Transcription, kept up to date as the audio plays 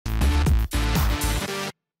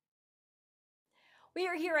We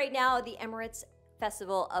are here right now at the Emirates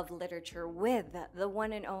Festival of Literature with the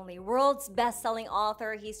one and only world's best-selling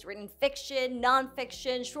author. He's written fiction,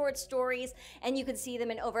 nonfiction, short stories, and you can see them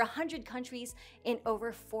in over 100 countries in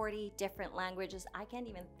over 40 different languages. I can't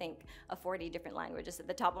even think of 40 different languages at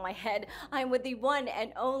the top of my head. I'm with the one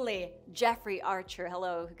and only Jeffrey Archer.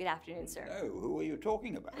 Hello, good afternoon, sir. No, who are you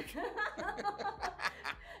talking about?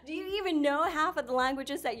 Do you even know half of the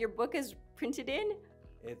languages that your book is printed in?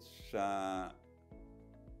 It's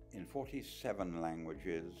in 47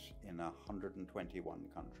 languages in 121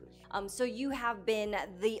 countries. So you have been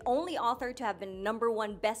the only author to have been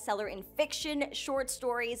 #1 bestseller in fiction, short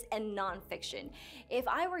stories, and nonfiction. If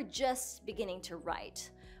I were just beginning to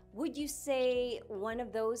write, would you say one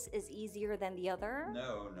of those is easier than the other?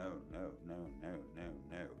 No.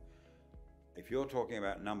 If you're talking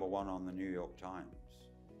about #1 on the New York Times,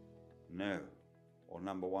 no. Or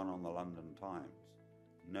 #1 on the London Times,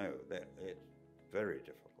 no. It's very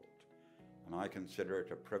difficult. And I consider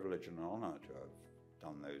it a privilege and an honor to have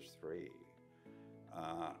done those three.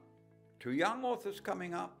 To young authors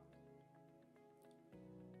coming up,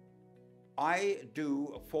 I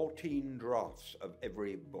do 14 drafts of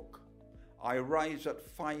every book. I rise at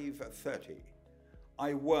 5:30.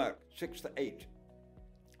 I work 6 to 8,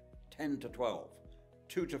 10 to 12,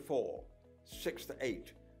 2 to 4, 6 to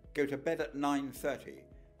 8, go to bed at 9:30,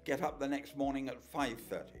 get up the next morning at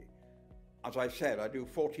 5:30. As I said, I do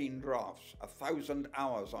 14 drafts, 1,000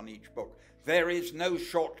 hours on each book. There is no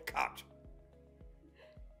shortcut.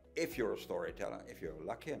 If you're a storyteller, if you're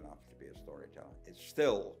lucky enough to be a storyteller, it's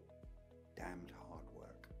still damned hard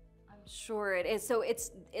work. I'm sure it is. So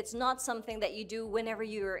it's not something that you do whenever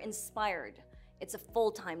you're inspired. It's a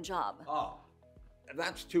full-time job.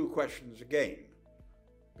 That's two questions again.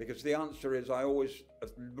 Because the answer is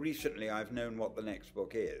recently I've known what the next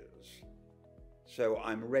book is. So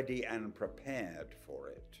I'm ready and prepared for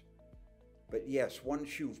it. But yes,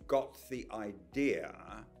 once you've got the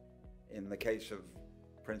idea, in the case of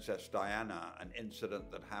Princess Diana, an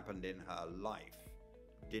incident that happened in her life,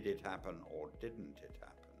 did it happen or didn't it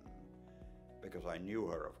happen? Because I knew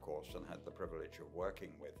her, of course, and had the privilege of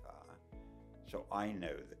working with her. So I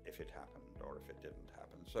know that if it happened or if it didn't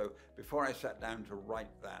happen. So before I sat down to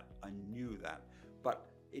write that, I knew that.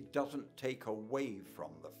 But it doesn't take away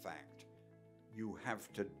from the fact you have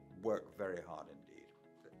to work very hard indeed.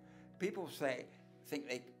 People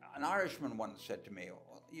an Irishman once said to me,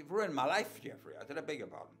 well, "You've ruined my life, Jeffrey." I said, "I beg your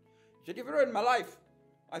pardon." He said, "You've ruined my life.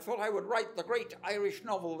 I thought I would write the great Irish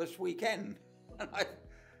novel this weekend."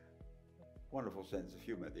 Wonderful sense of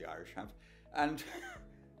humor the Irish have. And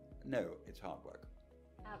no, it's hard work.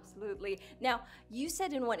 Absolutely. Now, you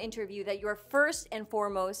said in one interview that you're first and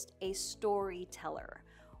foremost a storyteller.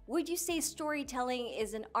 Would you say storytelling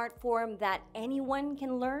is an art form that anyone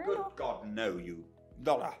can learn? Good God, no, you.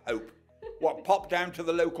 Not a hope. What, pop down to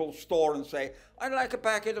the local store and say, "I'd like a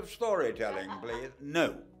packet of storytelling, please"?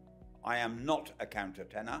 No. I am not a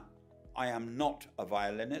countertenor. I am not a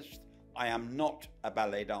violinist. I am not a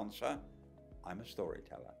ballet dancer. I'm a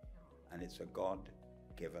storyteller. And it's a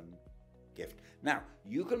God-given gift. Now,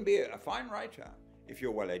 you can be a fine writer if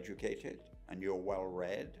you're well educated and you're well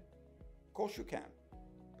read. Of course you can.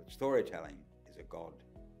 Storytelling is a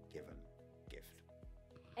God-given gift.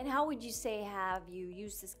 And how would you say have you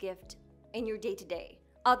used this gift in your day-to-day,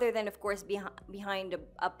 other than, of course, behind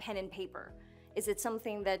a pen and paper? Is it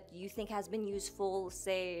something that you think has been useful,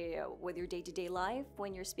 say, with your day-to-day life,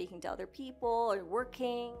 when you're speaking to other people or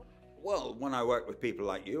working? Well, when I work with people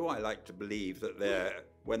like you, I like to believe that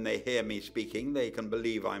when they hear me speaking, they can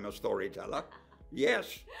believe I'm a storyteller.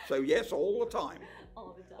 Yes. So yes, all the time.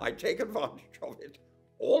 All the time. I take advantage of it.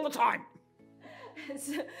 All the time.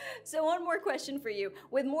 So one more question for you.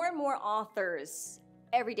 With more and more authors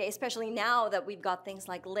every day, especially now that we've got things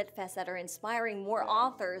like LitFest that are inspiring more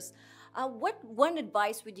authors, what one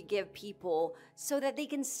advice would you give people so that they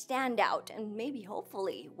can stand out and maybe,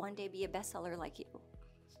 hopefully, one day be a bestseller like you?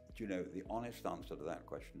 Do you know, the honest answer to that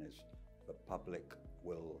question is the public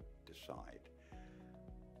will decide.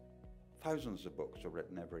 Thousands of books are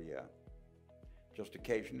written every year. Just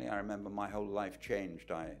occasionally, I remember my whole life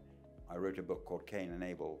changed. I wrote a book called Kane and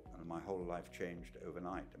Abel, and my whole life changed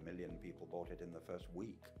overnight. 1 million people bought it in the first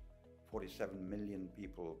week. 47 million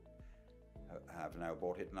people have now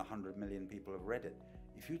bought it, and 100 million people have read it.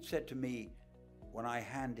 If you'd said to me, when I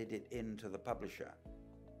handed it in to the publisher,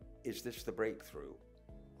 "Is this the breakthrough?"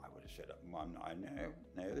 I would have said,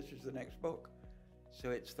 no, this is the next book.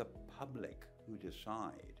 So it's the public who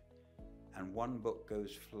decide. And one book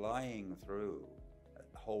goes flying through.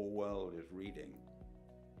 The whole world is reading.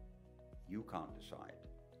 You can't decide.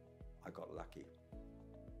 I got lucky.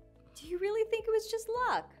 Do you really think it was just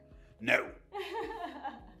luck? No.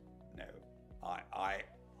 No.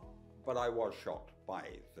 But I was shocked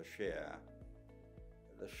by the sheer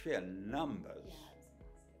numbers.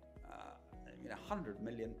 I mean, 100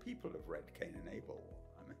 million people have read Kane and Abel.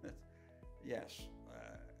 I mean, yes.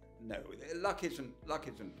 No, luck isn't,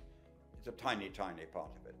 it's a tiny, tiny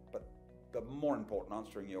part of it. But the more important,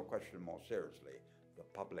 answering your question more seriously, the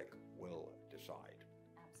public will decide.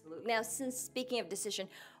 Absolutely. Now, since speaking of decision,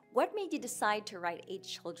 what made you decide to write a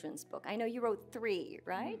children's book? I know you wrote 3,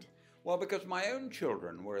 right? Well, because my own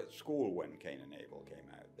children were at school when Kane and Abel came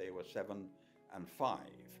out. They were 7 and 5.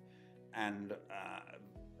 And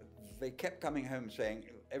they kept coming home saying,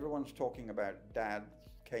 everyone's talking about Dad,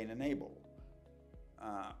 Kane and Abel.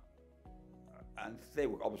 And they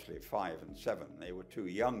were obviously 5 and 7. They were too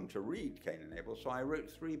young to read Kane and Abel, so I wrote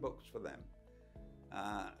 3 books for them.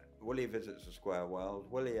 Willie Visits the Square World,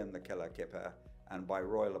 Willie and the Killer Kipper, and By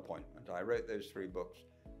Royal Appointment. I wrote those 3 books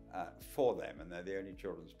for them, and they're the only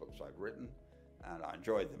children's books I've written. And I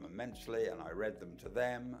enjoyed them immensely, and I read them to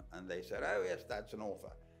them, and they said, oh yes, Dad's an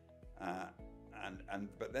author.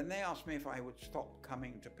 But then they asked me if I would stop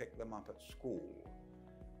coming to pick them up at school.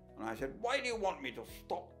 And I said, why do you want me to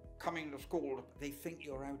stop coming to school? They think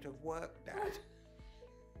you're out of work, Dad.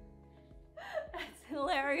 That's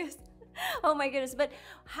hilarious. Oh my goodness. But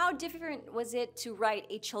how different was it to write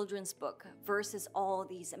a children's book versus all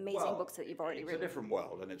these amazing books that you've already written? It's a different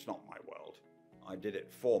world, and it's not my world. I did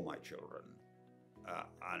it for my children,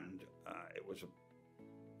 and it was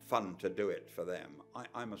fun to do it for them.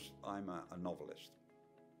 I'm a novelist.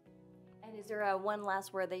 And is there one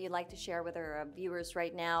last word that you'd like to share with our viewers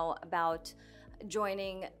right now about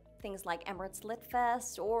joining things like Emirates Lit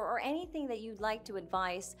Fest or anything that you'd like to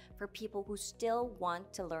advise for people who still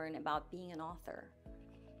want to learn about being an author?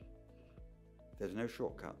 There's no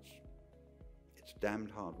shortcuts. It's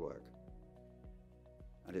damned hard work.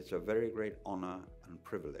 And it's a very great honor and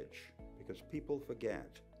privilege because people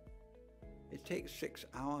forget. It takes 6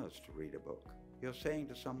 hours to read a book. You're saying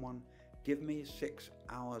to someone, give me 6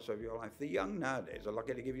 hours of your life. The young nowadays are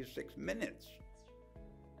lucky to give you 6 minutes.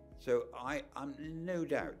 So I'm no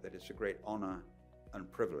doubt that it's a great honor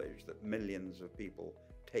and privilege that millions of people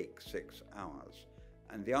take 6 hours.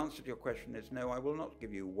 And the answer to your question is no, I will not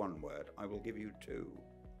give you 1 word. I will give you 2.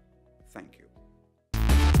 Thank you.